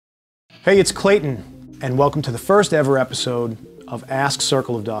Hey, it's Klayton, and welcome to the first ever episode of Ask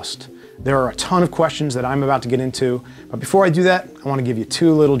Circle of Dust. There are a ton of questions that I'm about to get into, but before I do that, I want to give you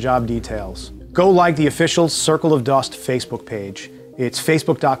two little job details. Go like the official Circle of Dust Facebook page. It's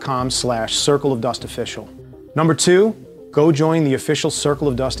facebook.com/Circle of Dust Official. Number two, go join the official Circle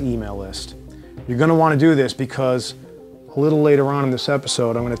of Dust email list. You're going to want to do this because a little later on in this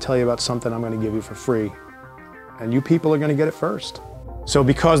episode, I'm going to tell you about something I'm going to give you for free, and you people are going to get it first. So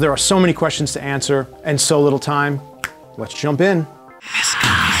because there are so many questions to answer and so little time, let's jump in.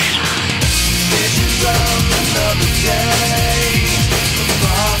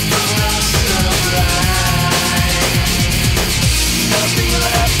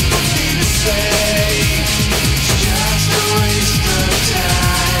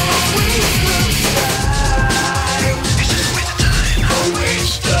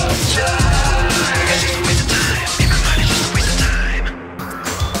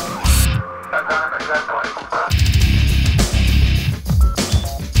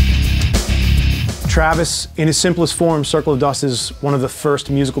 Travis, in his simplest form, Circle of Dust is one of the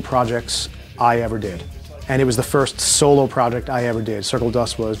first musical projects I ever did. And it was the first solo project I ever did. Circle of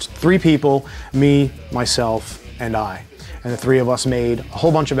Dust was three people, me, myself, and I. And the three of us made a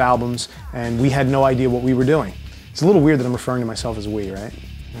whole bunch of albums, and we had no idea what we were doing. It's a little weird that I'm referring to myself as we, right?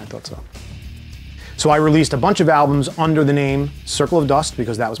 I thought so. So I released a bunch of albums under the name Circle of Dust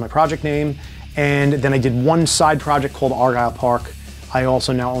because that was my project name. And then I did one side project called Argyle Park. I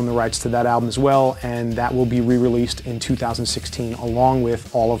also now own the rights to that album as well, and that will be re-released in 2016 along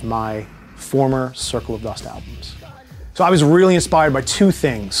with all of my former Circle of Dust albums. So I was really inspired by two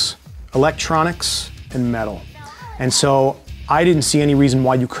things, electronics and metal. And so I didn't see any reason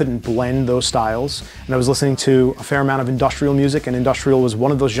why you couldn't blend those styles. And I was listening to a fair amount of industrial music, and industrial was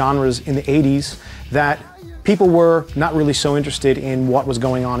one of those genres in the 80s that people were not really so interested in what was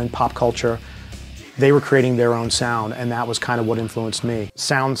going on in pop culture. They were creating their own sound, and that was kind of what influenced me.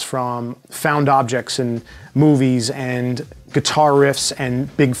 Sounds from found objects in movies and guitar riffs and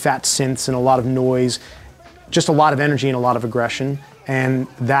big fat synths and a lot of noise, just a lot of energy and a lot of aggression, and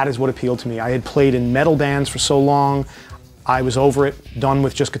that is what appealed to me. I had played in metal bands for so long, I was over it, done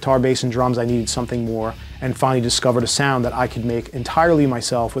with just guitar, bass, and drums. I needed something more, and finally discovered a sound that I could make entirely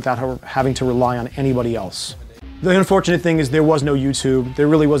myself without having to rely on anybody else. The unfortunate thing is there was no YouTube. There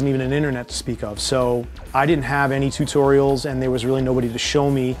really wasn't even an internet to speak of. So I didn't have any tutorials, and there was really nobody to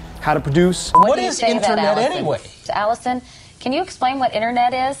show me how to produce. What is internet anyway? Allison, can you explain what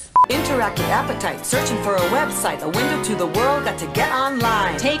internet is? Interactive appetite, searching for a website, a window to the world, got to get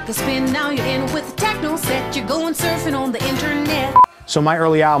online. Take a spin, now you're in with the techno set, you're going surfing on the internet. So my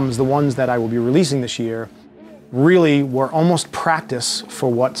early albums, the ones that I will be releasing this year, really were almost practice for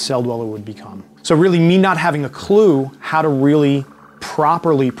what Celldweller would become. So really me not having a clue how to really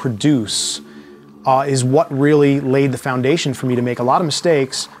properly produce is what really laid the foundation for me to make a lot of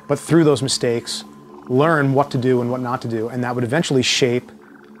mistakes, but through those mistakes, learn what to do and what not to do, and that would eventually shape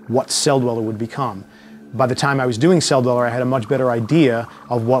what Celldweller would become. By the time I was doing Celldweller, I had a much better idea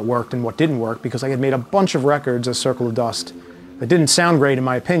of what worked and what didn't work because I had made a bunch of records as Circle of Dust that didn't sound great in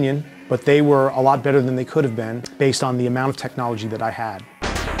my opinion, but they were a lot better than they could have been based on the amount of technology that I had.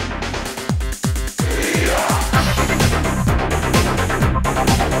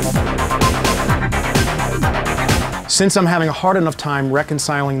 Since I'm having a hard enough time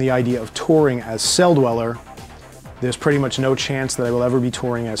reconciling the idea of touring as Celldweller, there's pretty much no chance that I will ever be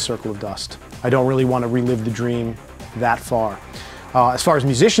touring as Circle of Dust. I don't really want to relive the dream that far. As far as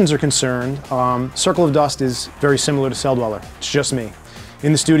musicians are concerned, Circle of Dust is very similar to Celldweller. It's just me.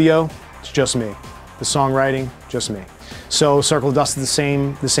 In the studio, it's just me. The songwriting, just me. So Circle of Dust is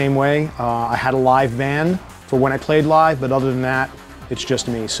the same way. I had a live band for when I played live, but other than that, it's just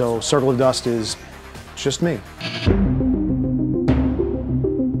me. So Circle of Dust is just me.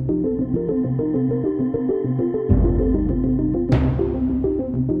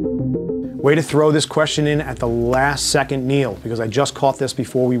 Way to throw this question in at the last second, Neil, because I just caught this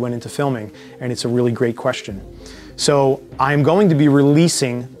before we went into filming, and it's a really great question. So I'm going to be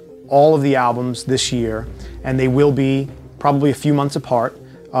releasing all of the albums this year, and they will be probably a few months apart.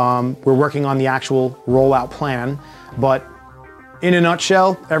 We're working on the actual rollout plan, but in a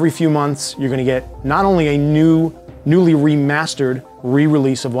nutshell, every few months you're going to get not only a newly remastered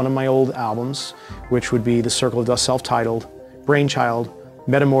re-release of one of my old albums, which would be the Circle of Dust self-titled, Brainchild,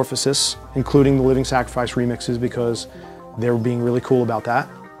 Metamorphosis, including the Living Sacrifice remixes because they're being really cool about that.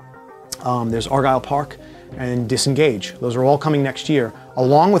 There's Argyle Park and Disengage. Those are all coming next year.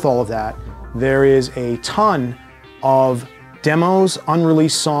 Along with all of that, there is a ton of demos,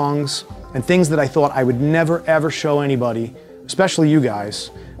 unreleased songs, and things that I thought I would never ever show anybody, especially you guys,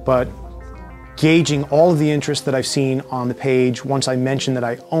 but gauging all of the interest that I've seen on the page once I mentioned that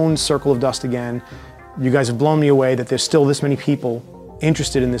I own Circle of Dust again. You guys have blown me away that there's still this many people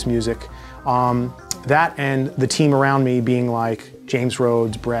interested in this music. That and the team around me being like James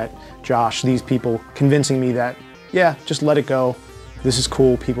Rhodes, Brett, Josh, these people convincing me that, yeah, just let it go. This is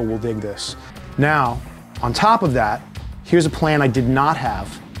cool, people will dig this. Now, on top of that, here's a plan I did not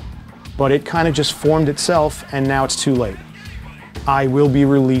have, but it kind of just formed itself and now it's too late. I will be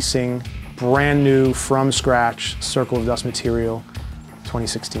releasing brand new, from scratch, Circle of Dust material,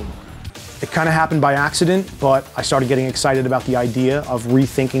 2016. It kind of happened by accident, but I started getting excited about the idea of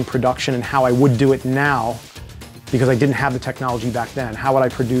rethinking production and how I would do it now, because I didn't have the technology back then. How would I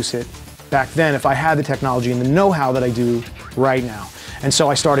produce it back then if I had the technology and the know-how that I do right now? And so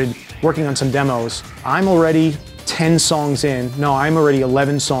I started working on some demos. I'm already 10 songs in, no, I'm already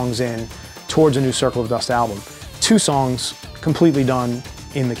 11 songs in towards a new Circle of Dust album. 2 songs completely done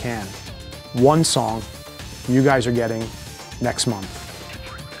in the can. 1 song you guys are getting next month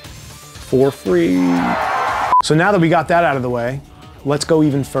for free. So now that we got that out of the way, let's go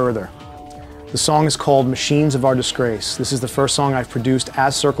even further. The song is called Machines of Our Disgrace. This is the first song I've produced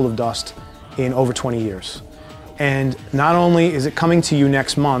as Circle of Dust in over 20 years. And not only is it coming to you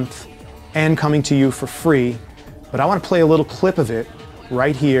next month and coming to you for free, but I want to play a little clip of it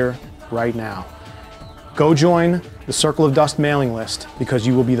right here, right now. Go join the Circle of Dust mailing list because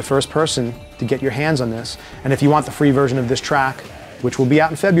you will be the first person to get your hands on this. And if you want the free version of this track, which will be out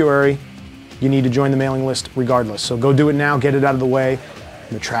in February, you need to join the mailing list regardless. So go do it now, get it out of the way,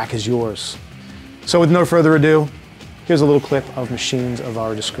 and the track is yours. So with no further ado, here's a little clip of Machines of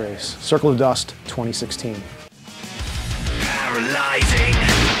Our Disgrace. Circle of Dust 2016. Paralyzing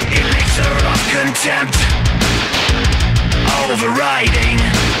elixir of contempt, overriding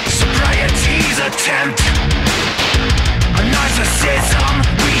sobriety's attempt. A narcissism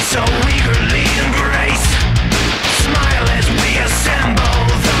we so eagerly embrace. Smile as we assemble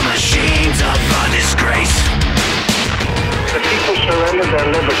the machines of our disgrace. The people surrendered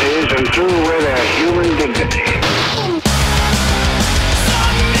their liberties and threw away their human dignity.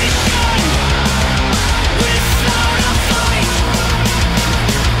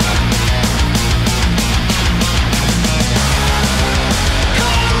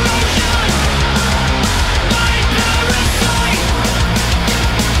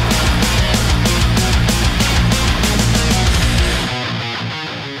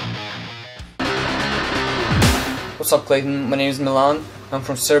 What's up, Klayton? My name is Milan. I'm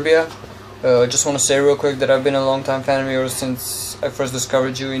from Serbia. I just want to say real quick that I've been a long time fan of yours since I first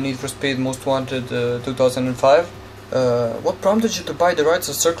discovered you in Need for Speed Most Wanted 2005. What prompted you to buy the rights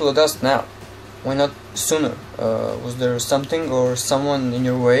of Circle of Dust now? Why not sooner? Was there something or someone in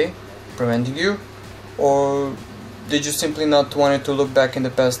your way preventing you? Or did you simply not want to look back in the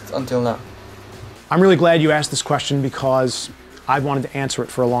past until now? I'm really glad you asked this question because I've wanted to answer it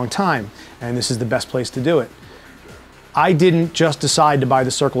for a long time, and this is the best place to do it. I didn't just decide to buy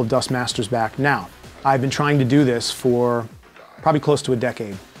the Circle of Dust masters back now. I've been trying to do this for probably close to a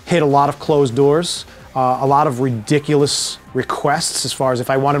decade. Hit a lot of closed doors, a lot of ridiculous requests as far as if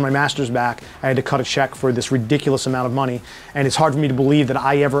I wanted my masters back, I had to cut a check for this ridiculous amount of money. And it's hard for me to believe that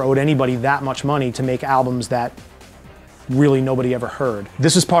I ever owed anybody that much money to make albums that really nobody ever heard.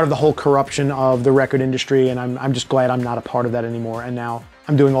 This is part of the whole corruption of the record industry, and I'm just glad I'm not a part of that anymore, and now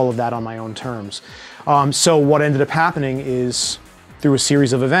I'm doing all of that on my own terms. So what ended up happening is, through a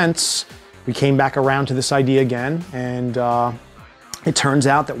series of events, we came back around to this idea again, and it turns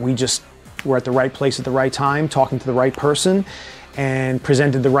out that we just were at the right place at the right time, talking to the right person, and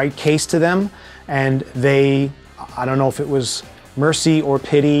presented the right case to them, and they, I don't know if it was mercy or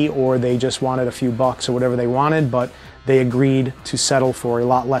pity, or they just wanted a few bucks or whatever they wanted, but they agreed to settle for a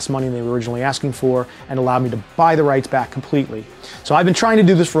lot less money than they were originally asking for and allowed me to buy the rights back completely. So I've been trying to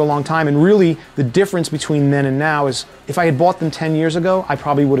do this for a long time, and really the difference between then and now is if I had bought them 10 years ago, I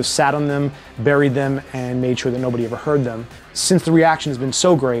probably would have sat on them, buried them, and made sure that nobody ever heard them. Since the reaction has been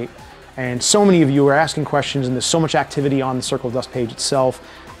so great, and so many of you are asking questions, and there's so much activity on the Circle of Dust page itself,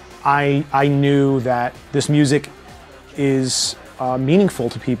 I knew that this music is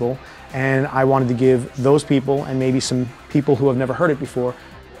meaningful to people, and I wanted to give those people, and maybe some people who have never heard it before,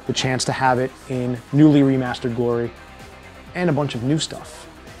 the chance to have it in newly remastered glory and a bunch of new stuff.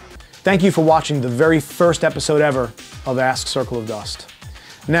 Thank you for watching the very first episode ever of Ask Circle of Dust.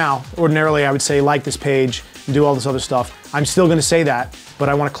 Now, ordinarily I would say like this page and do all this other stuff. I'm still going to say that, but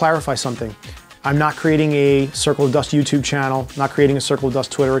I want to clarify something. I'm not creating a Circle of Dust YouTube channel, not creating a Circle of Dust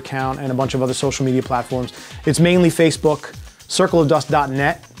Twitter account, and a bunch of other social media platforms. It's mainly Facebook,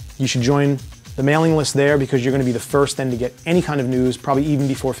 circleofdust.net. You should join the mailing list there because you're going to be the first then to get any kind of news, probably even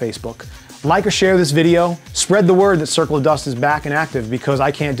before Facebook. Like or share this video. Spread the word that Circle of Dust is back and active, because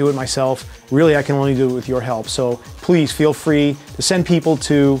I can't do it myself. Really, I can only do it with your help. So please feel free to send people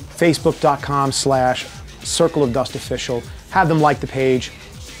to facebook.com/Circle of Dust Official. Have them like the page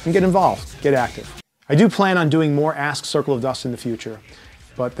and get involved, get active. I do plan on doing more Ask Circle of Dust in the future,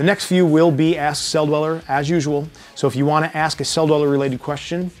 but the next few will be Ask Celldweller as usual. So if you want to ask a Celldweller related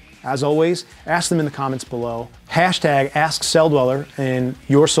question, as always, ask them in the comments below. Hashtag Ask Celldweller in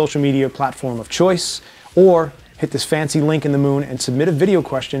your social media platform of choice, or hit this fancy link in the moon and submit a video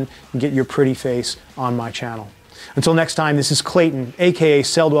question and get your pretty face on my channel. Until next time, this is Klayton, aka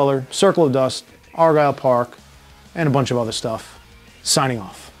Celldweller, Circle of Dust, Argyle Park, and a bunch of other stuff, signing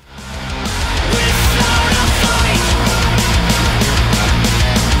off.